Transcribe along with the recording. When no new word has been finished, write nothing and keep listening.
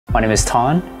My name is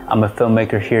Toan. I'm a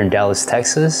filmmaker here in Dallas,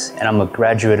 Texas, and I'm a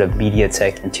graduate of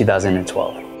MediaTech in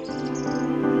 2012.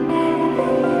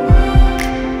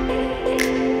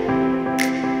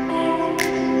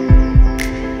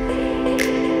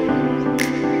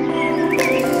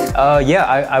 Yeah,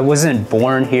 I wasn't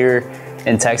born here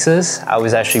in Texas. I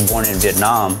was actually born in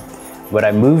Vietnam, but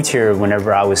I moved here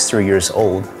whenever I was 3 years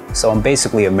old. So I'm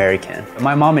basically American.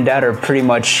 My mom and dad are pretty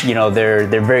much, you know, they're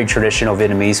very traditional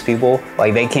Vietnamese people.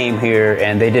 Like, they came here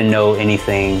and they didn't know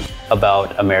anything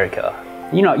about America.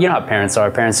 You know how parents are.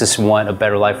 Parents just want a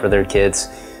better life for their kids.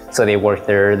 So they work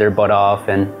their butt off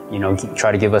and, you know,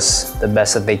 try to give us the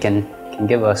best that they can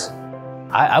give us.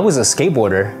 I was a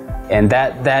skateboarder, and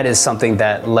that is something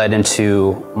that led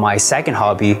into my second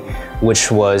hobby,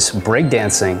 which was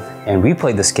breakdancing. And we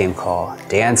played this game called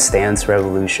Dance Dance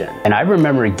Revolution. And I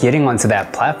remember getting onto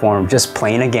that platform, just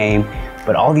playing a game,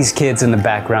 but all these kids in the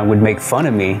background would make fun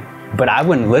of me, but I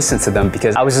wouldn't listen to them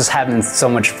because I was just having so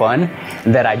much fun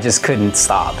that I just couldn't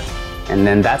stop. And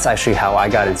then that's actually how I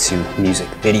got into music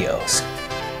videos.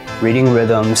 Reading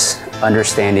rhythms,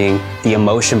 understanding the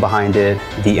emotion behind it,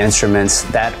 the instruments,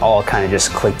 that all kind of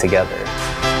just clicked together.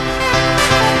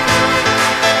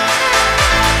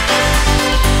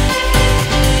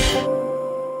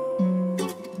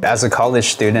 As a college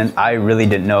student, I really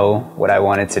didn't know what I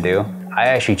wanted to do. I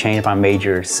actually changed my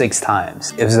major 6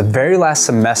 times. It was the very last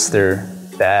semester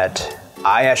that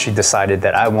I actually decided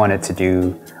that I wanted to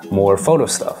do more photo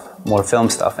stuff, more film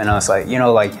stuff. And I was like, you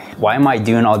know, like, why am I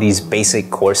doing all these basic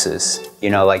courses?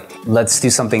 You know, like, let's do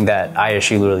something that I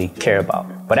actually really care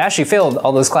about. But I actually failed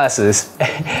all those classes.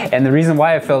 And the reason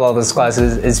why I failed all those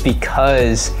classes is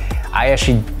because I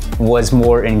actually was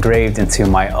more engraved into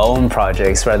my own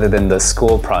projects rather than the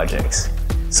school projects.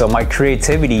 So my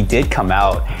creativity did come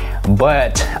out,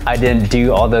 but I didn't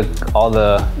do all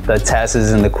the tests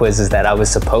and the quizzes that I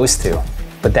was supposed to.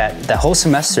 But that whole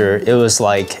semester, it was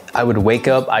like I would wake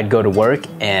up, I'd go to work,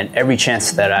 and every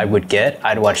chance that I would get,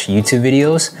 I'd watch YouTube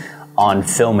videos on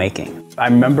filmmaking. I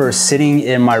remember sitting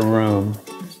in my room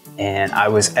and I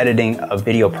was editing a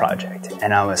video project,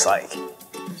 and I was like,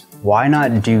 why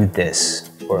not do this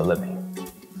for a living?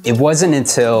 It wasn't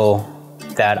until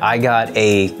that I got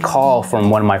a call from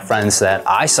one of my friends that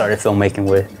I started filmmaking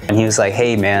with, and he was like,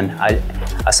 hey man,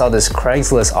 I saw this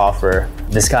Craigslist offer.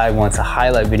 This guy wants a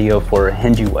highlight video for a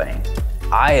Hindu wedding.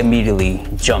 I immediately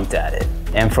jumped at it.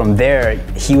 And from there,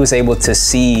 he was able to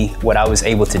see what I was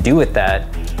able to do with that,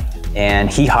 and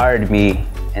he hired me,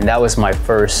 and that was my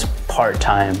first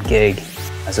part-time gig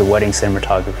as a wedding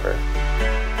cinematographer.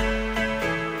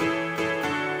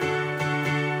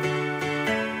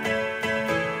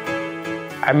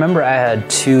 I remember I had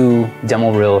 2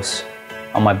 demo reels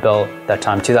on my belt that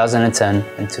time, 2010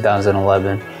 and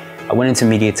 2011. I went into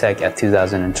MediaTech at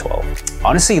 2012.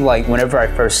 Honestly, like, whenever I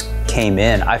first came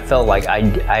in, I felt like I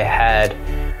had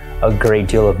a great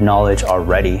deal of knowledge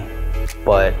already,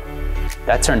 but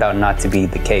that turned out not to be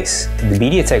the case. The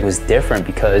MediaTech was different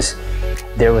because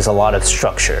there was a lot of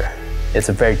structure. It's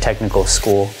a very technical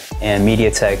school, and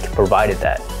MediaTech provided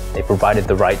that. They provided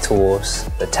the right tools,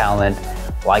 the talent,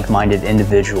 like-minded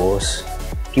individuals,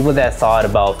 people that thought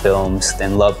about films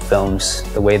and loved films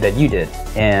the way that you did,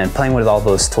 and playing with all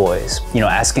those toys. You know,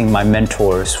 asking my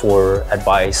mentors for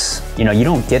advice. You know, you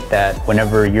don't get that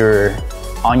whenever you're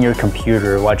on your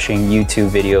computer watching YouTube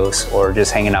videos or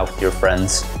just hanging out with your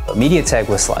friends. But MediaTech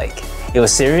was like, it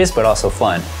was serious but also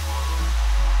fun.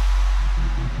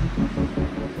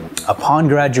 Upon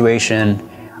graduation,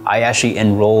 I actually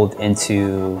enrolled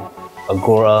into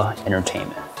Agora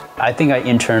Entertainment. I think I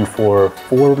interned for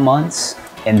 4 months,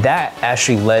 and that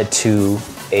actually led to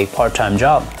a part-time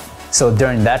job. So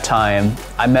during that time,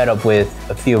 I met up with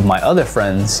a few of my other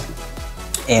friends,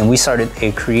 and we started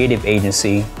a creative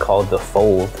agency called The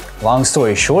Fold. Long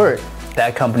story short,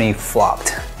 that company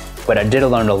flopped, but I did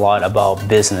learn a lot about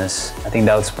business. I think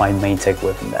that was my main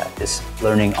takeaway from that, is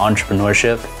learning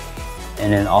entrepreneurship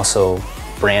and then also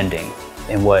branding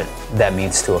and what that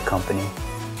means to a company.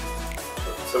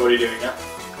 So what are you doing now?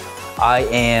 I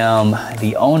am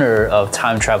the owner of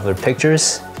Time Traveler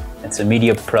Pictures. It's a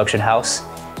media production house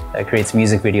that creates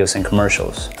music videos and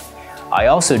commercials. I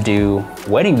also do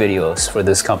wedding videos for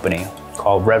this company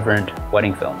called Reverend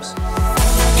Wedding Films.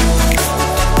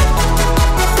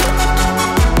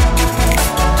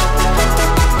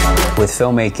 With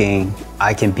filmmaking,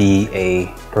 I can be a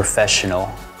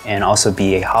professional and also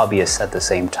be a hobbyist at the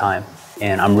same time.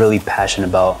 And I'm really passionate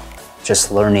about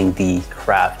just learning the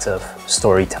craft of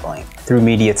storytelling. Through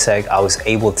MediaTech, I was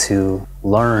able to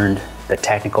learn the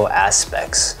technical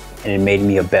aspects, and it made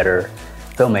me a better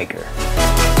filmmaker.